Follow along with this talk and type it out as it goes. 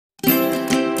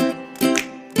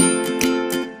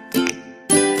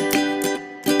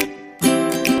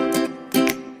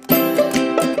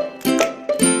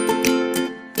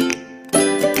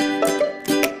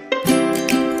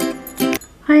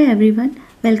everyone,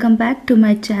 welcome back to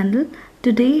my channel.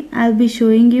 Today I'll be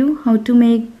showing you how to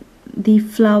make the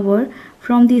flower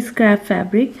from the scrap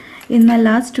fabric. In my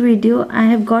last video I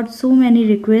have got so many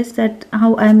requests that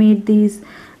how I made these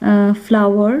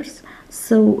flowers.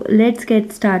 So let's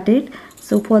get started.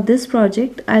 So for this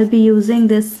project I'll be using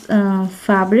this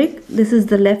fabric. This is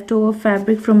the leftover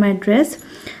fabric from my dress.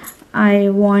 I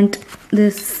want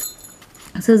this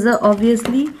scissor,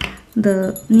 obviously,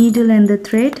 the needle and the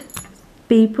thread,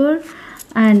 paper,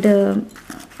 and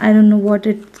I don't know what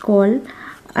it's called.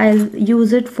 I'll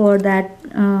use it for that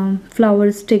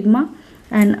flower stigma,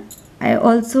 and I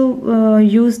also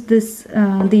use this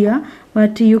diya,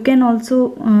 but you can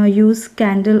also use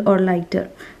candle or lighter.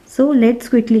 So let's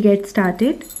quickly get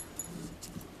started.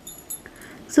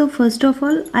 So first of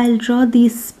all, I'll draw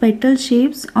these petal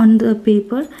shapes on the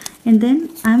paper, and then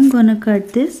I'm gonna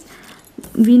cut this.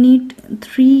 We need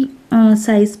three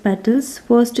size petals.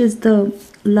 First is the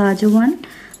larger one,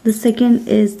 the second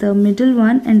is the middle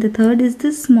one, and the third is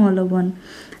the smaller one.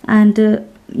 And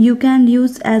you can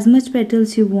use as much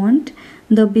petals you want.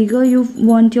 The bigger you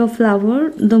want your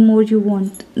flower, the more you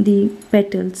want the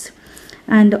petals.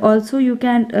 And also you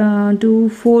can do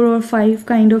 4 or 5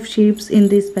 kind of shapes in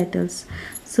these petals.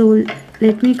 So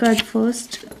let me cut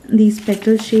first these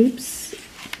petal shapes.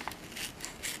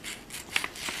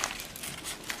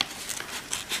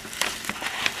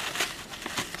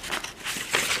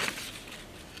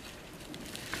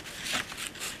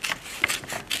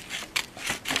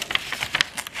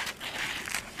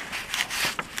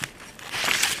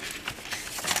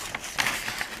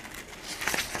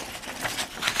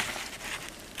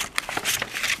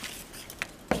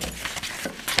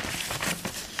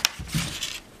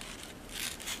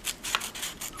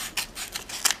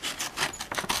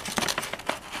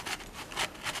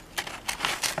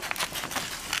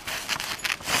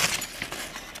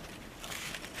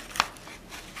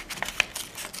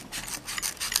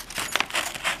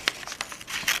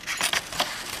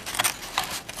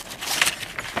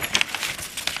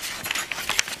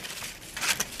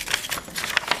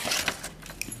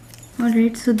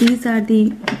 Alright, so these are the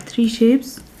 3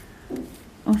 shapes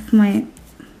of my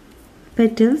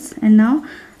petals, and now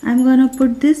I'm gonna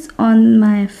put this on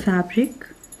my fabric.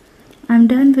 I'm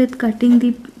done with cutting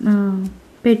the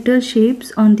petal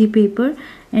shapes on the paper,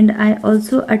 and I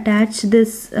also attach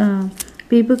this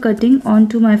paper cutting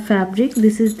onto my fabric.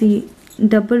 This is the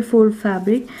double fold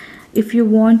fabric. If you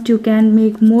want, you can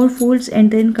make more folds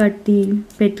and then cut the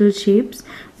petal shapes,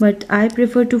 but I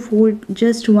prefer to fold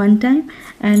just one time,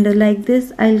 and like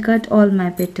this I'll cut all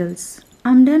my petals.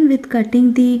 I'm done with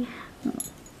cutting the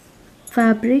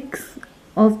fabrics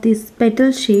of these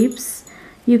petal shapes.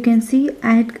 You can see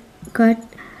I had cut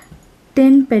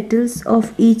 10 petals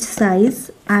of each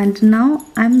size, and now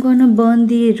I'm gonna burn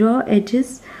the raw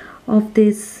edges of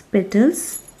these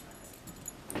petals.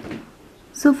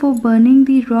 So for burning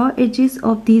the raw edges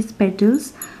of these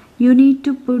petals, you need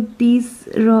to put these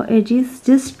raw edges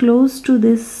just close to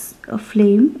this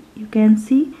flame. You can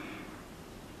see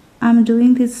I'm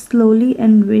doing this slowly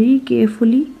and very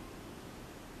carefully,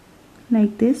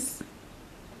 like this,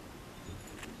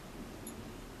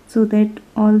 so that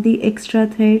all the extra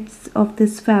threads of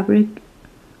this fabric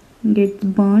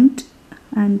get burnt.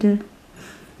 And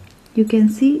you can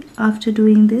see after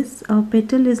doing this, our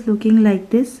petal is looking like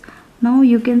this. Now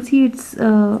you can see it's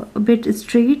a bit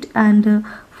straight, and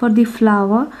for the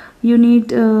flower you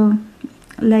need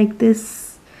like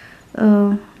this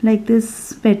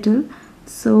petal.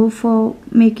 So for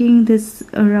making this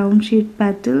round shaped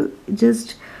petal,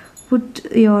 just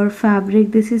put your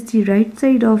fabric, this is the right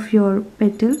side of your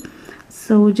petal,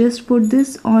 so just put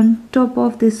this on top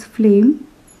of this flame,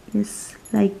 yes,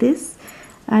 like this.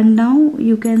 And now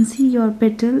you can see your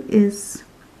petal is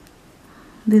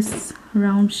this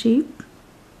round shape,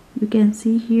 you can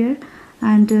see here,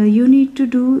 and you need to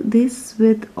do this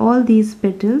with all these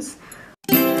petals.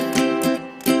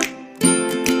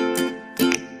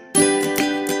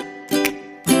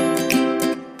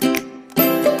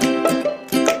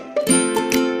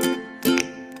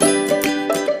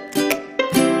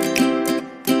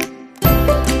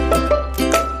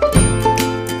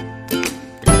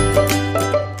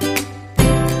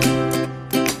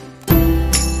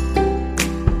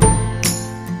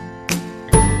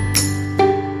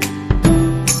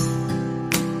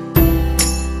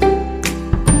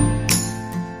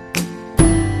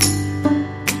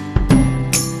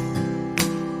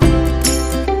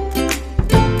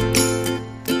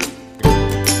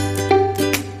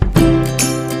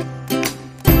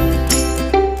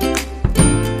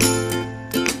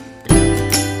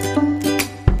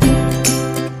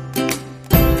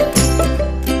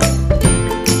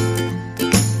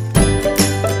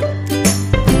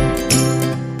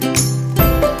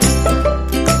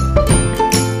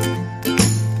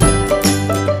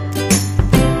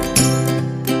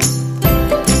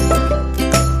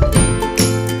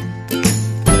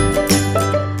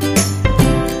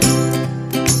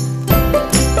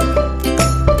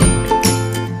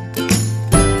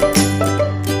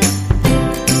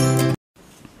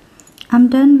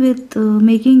 done with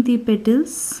making the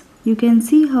petals. You can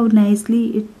see how nicely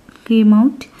it came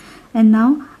out, and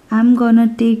now I'm gonna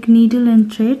take needle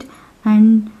and thread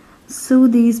and sew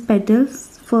these petals.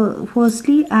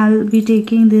 Firstly, I'll be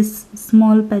taking this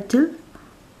small petal,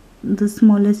 the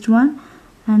smallest one,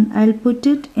 and I'll put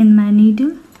it in my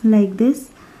needle like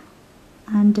this,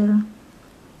 and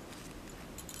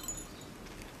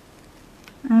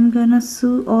I'm gonna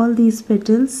sew all these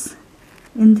petals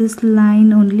in this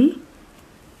line only,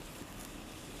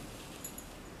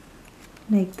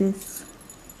 like this.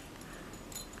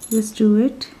 Just do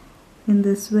it in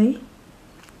this way.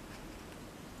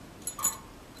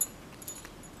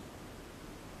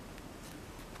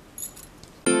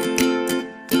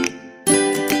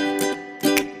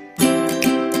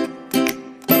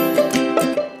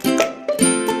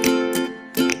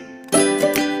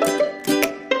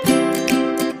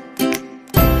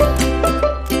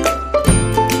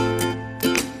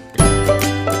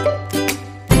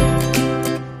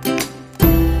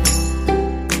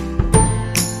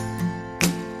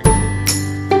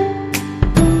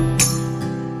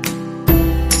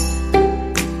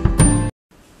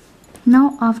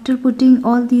 Now after putting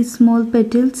all these small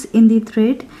petals in the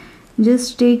thread,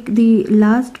 just take the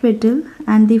last petal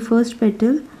and the first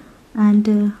petal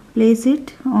and place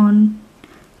it on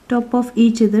top of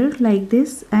each other like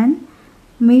this, and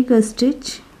make a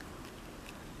stitch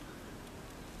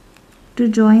to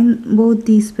join both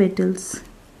these petals.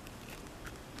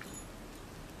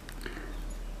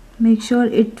 Make sure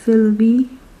it will be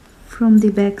from the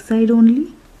back side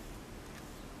only,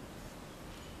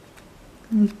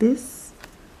 like this,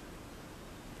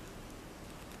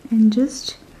 and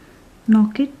just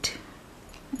knock it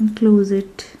and close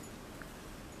it.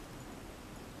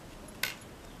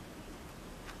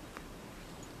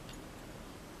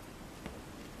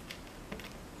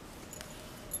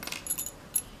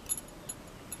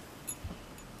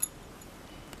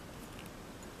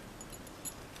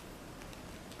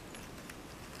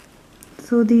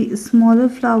 So the smaller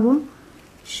flower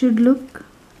should look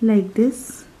like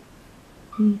this.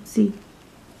 See.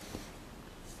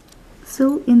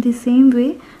 So in the same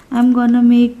way, I'm gonna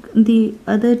make the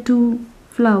other two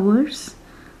flowers.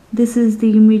 This is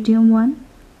the medium one,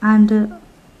 and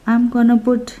I'm gonna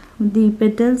put the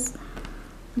petals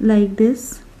like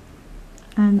this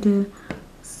and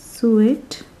sew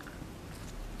it.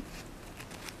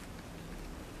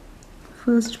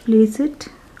 First place it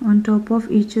on top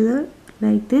of each other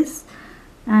like this,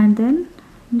 and then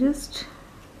just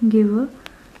give a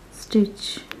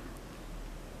stitch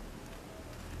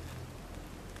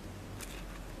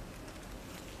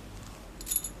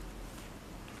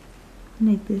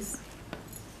like this.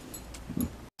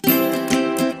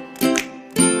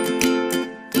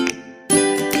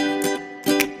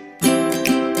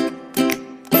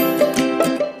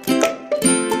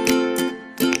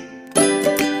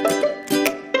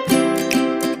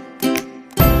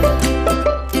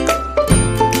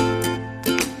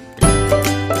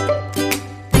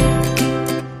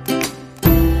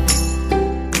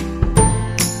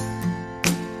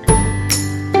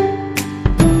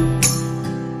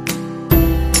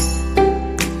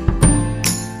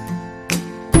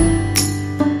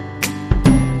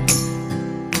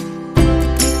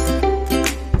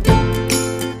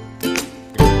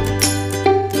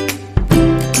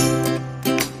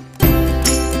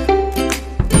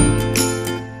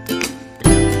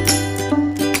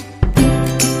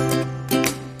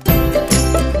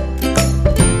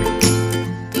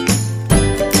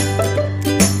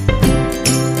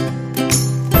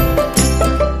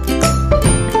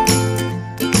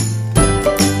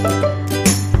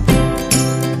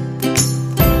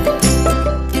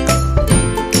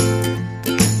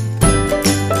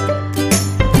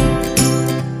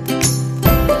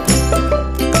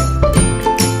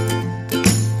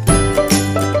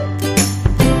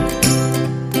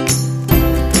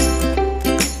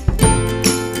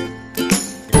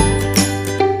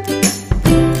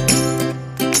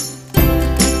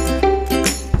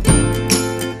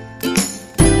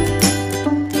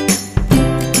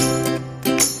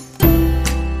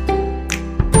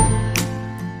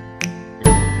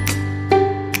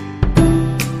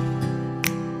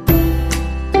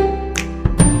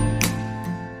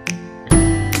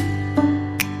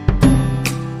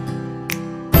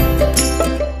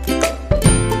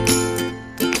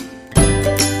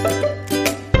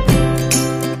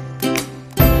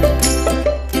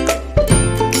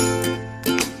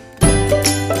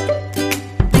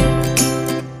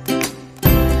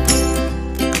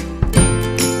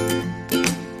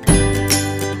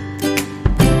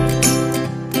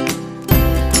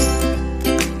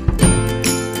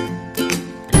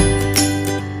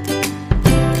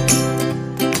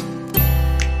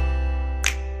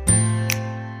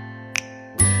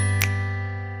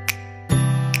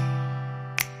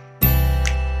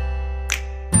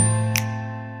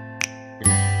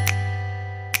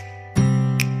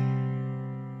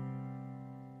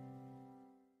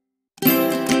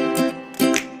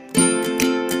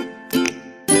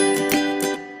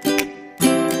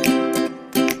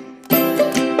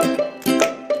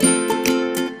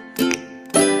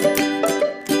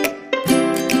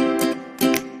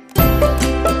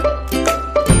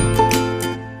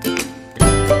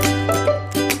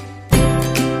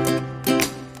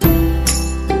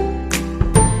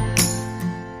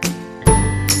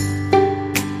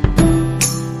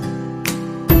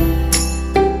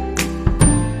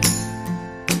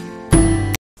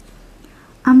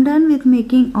 I'm done with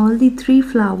making all the 3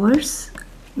 flowers.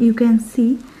 You can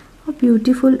see how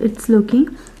beautiful it's looking.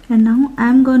 And now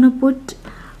I'm gonna put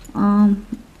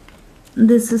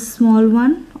this is small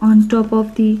one on top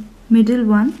of the middle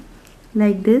one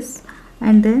like this,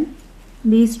 and then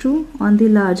these two on the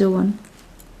larger one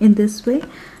in this way.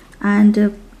 And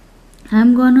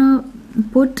I'm gonna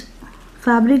put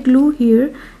fabric glue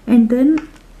here, and then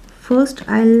first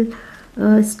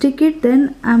I'll stick it,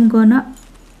 then I'm gonna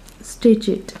stitch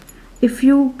it. If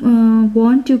you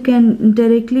want, you can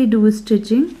directly do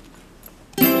stitching.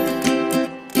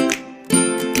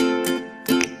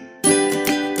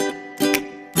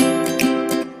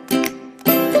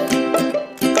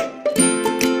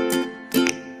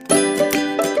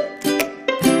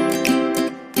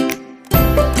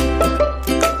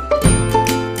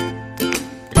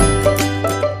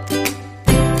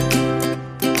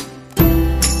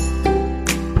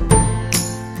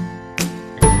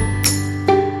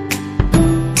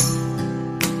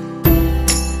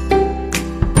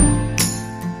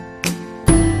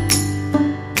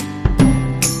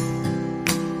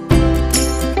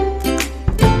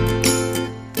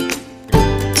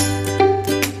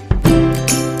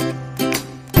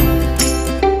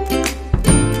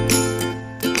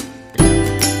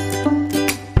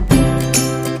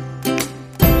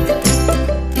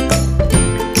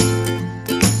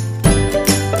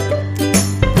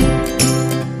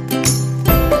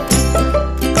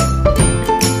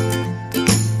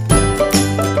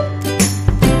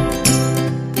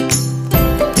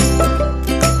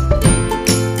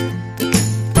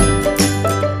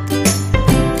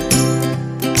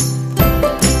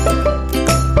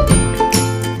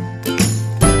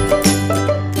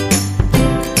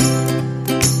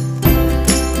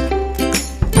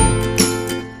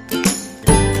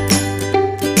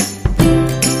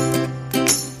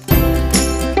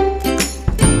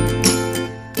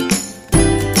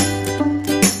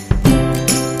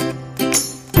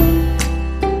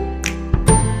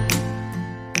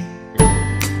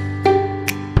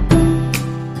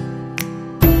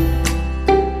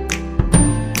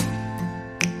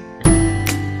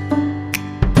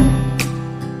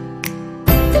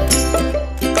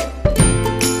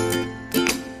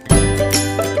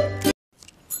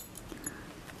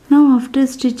 Now after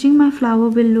stitching, my flower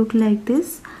will look like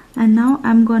this. And now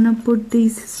I'm gonna put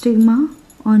this stigma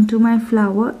onto my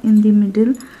flower in the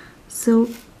middle. So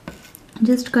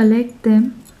just collect them,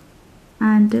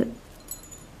 and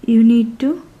you need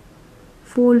to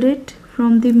fold it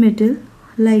from the middle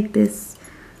like this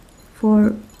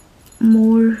for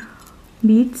more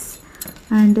beads.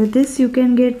 And this you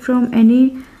can get from any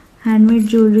handmade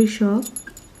jewelry shop.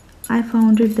 I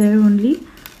found it there only.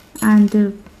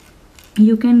 And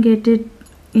you can get it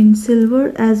in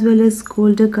silver as well as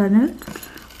gold color,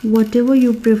 whatever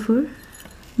you prefer.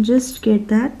 Just get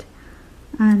that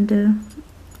and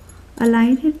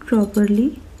align it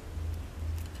properly,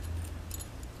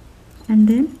 and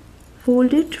then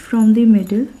fold it from the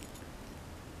middle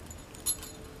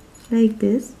like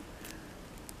this,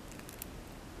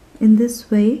 in this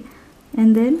way,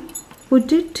 and then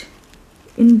put it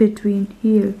in between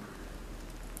here.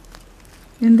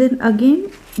 And then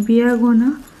again we are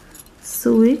gonna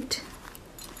sew it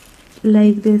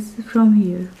like this from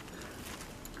here.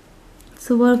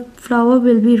 So our flower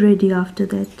will be ready after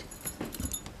that.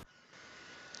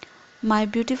 My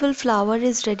beautiful flower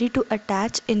is ready to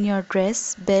attach in your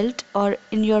dress, belt, or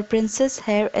in your princess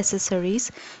hair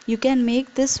accessories. You can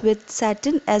make this with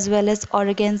satin as well as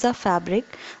organza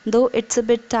fabric, though it's a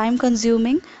bit time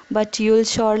consuming, but you'll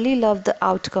surely love the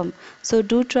outcome. So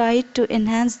do try it to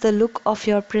enhance the look of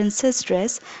your princess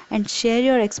dress, and share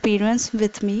your experience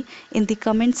with me in the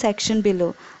comment section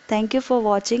below. Thank you for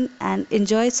watching and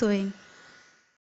enjoy sewing.